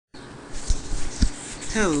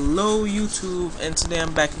Hello YouTube, and today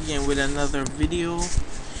I'm back again with another video,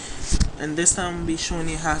 and this time I'll be showing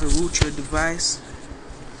you how to root your device.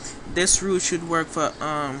 This root should work for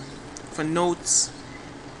notes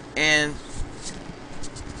and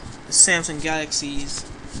Samsung Galaxies.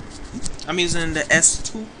 I'm using the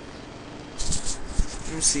S2.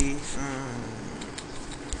 Let me see,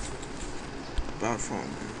 about phone.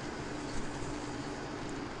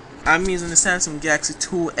 I'm using the Samsung Galaxy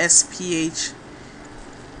 2 SPH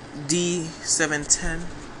D710.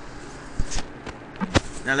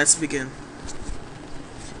 Now let's begin.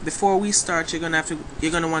 Before we start, you're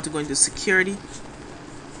gonna want to go into security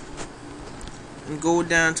and go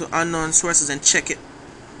down to unknown sources and check it.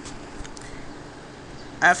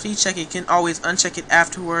 After you check it, you can always uncheck it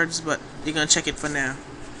afterwards, but you're gonna check it for now.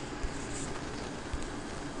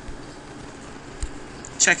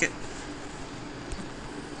 Check it.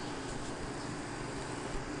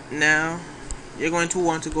 Now you're going to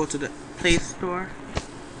want to go to the Play Store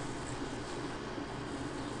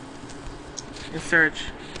and search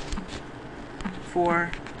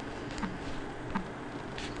for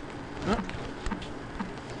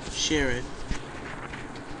SHAREit.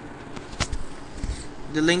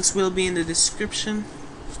 The links will be in the description,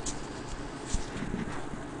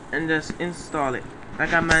 and just install it. I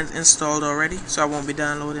got mine installed already, so I won't be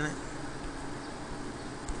downloading it.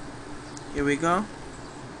 Here we go.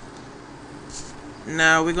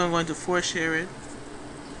 Now we're going to go into for SHAREit.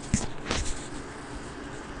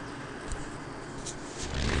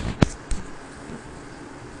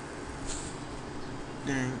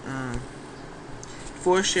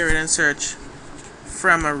 For SHAREit and search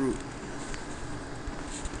Framaroot.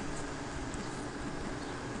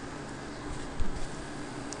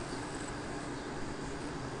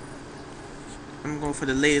 I'm going for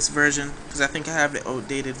the latest version because I think I have the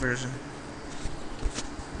outdated version.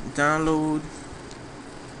 Download.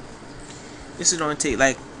 This is only take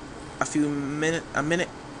like a minute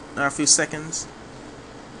or a few seconds.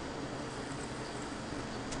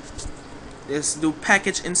 Let's do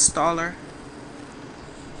package installer.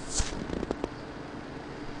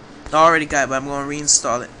 I already got it, but I'm going to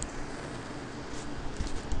reinstall it.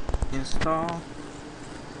 Install.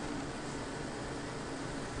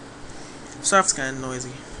 Soft's kind of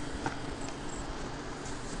noisy.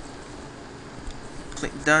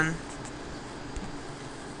 Click done.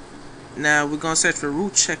 Now we're going to search for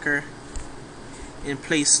root checker in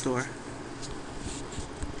Play Store.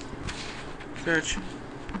 Search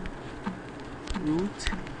root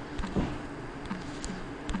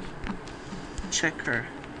checker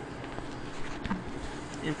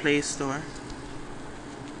in Play Store,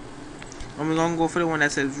 and we're gonna go for the one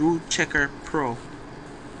that says Root Checker Pro.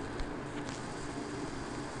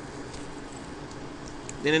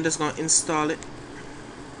 Then I'm just gonna install it.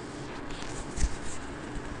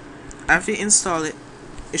 After you install it,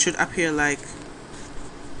 it should appear like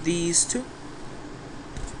these two.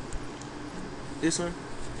 This one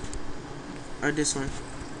or this one.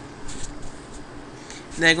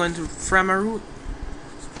 Then go into Framaroot,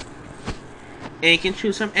 and you can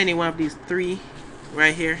choose from any one of these three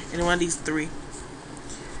right here. Any one of these three.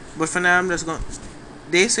 But for now, I'm just going.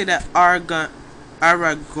 They say that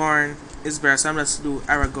Aragorn is better, so I'm just do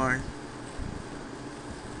Aragorn.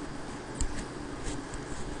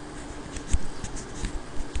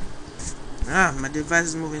 My device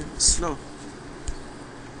is moving slow.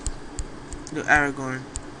 Do Aragorn.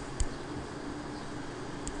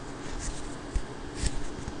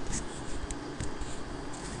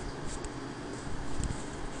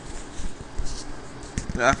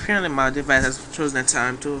 Apparently my device has chosen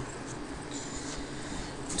time to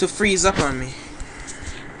freeze up on me.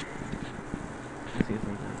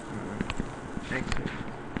 Exit.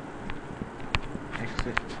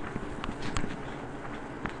 Exit.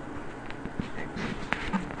 Exit.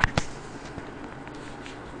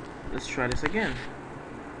 Let's try this again.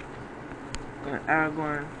 Gonna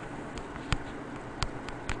Aragorn.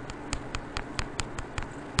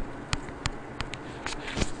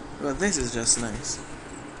 Well, this is just nice.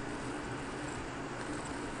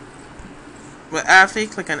 But after you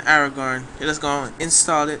click on Aragorn, you're just going to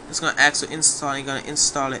install it. It's going to ask to install. You're going to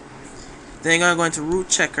install it. Then you're going to go into root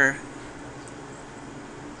checker,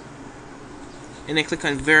 and then click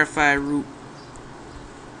on verify root.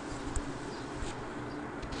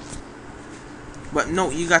 But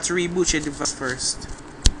no, you got to reboot your device first.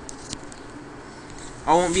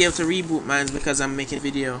 I won't be able to reboot mine because I'm making a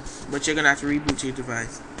video, but you're going to have to reboot your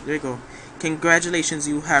device. There you go. Congratulations,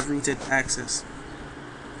 you have rooted access.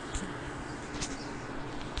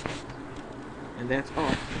 And that's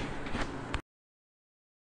all.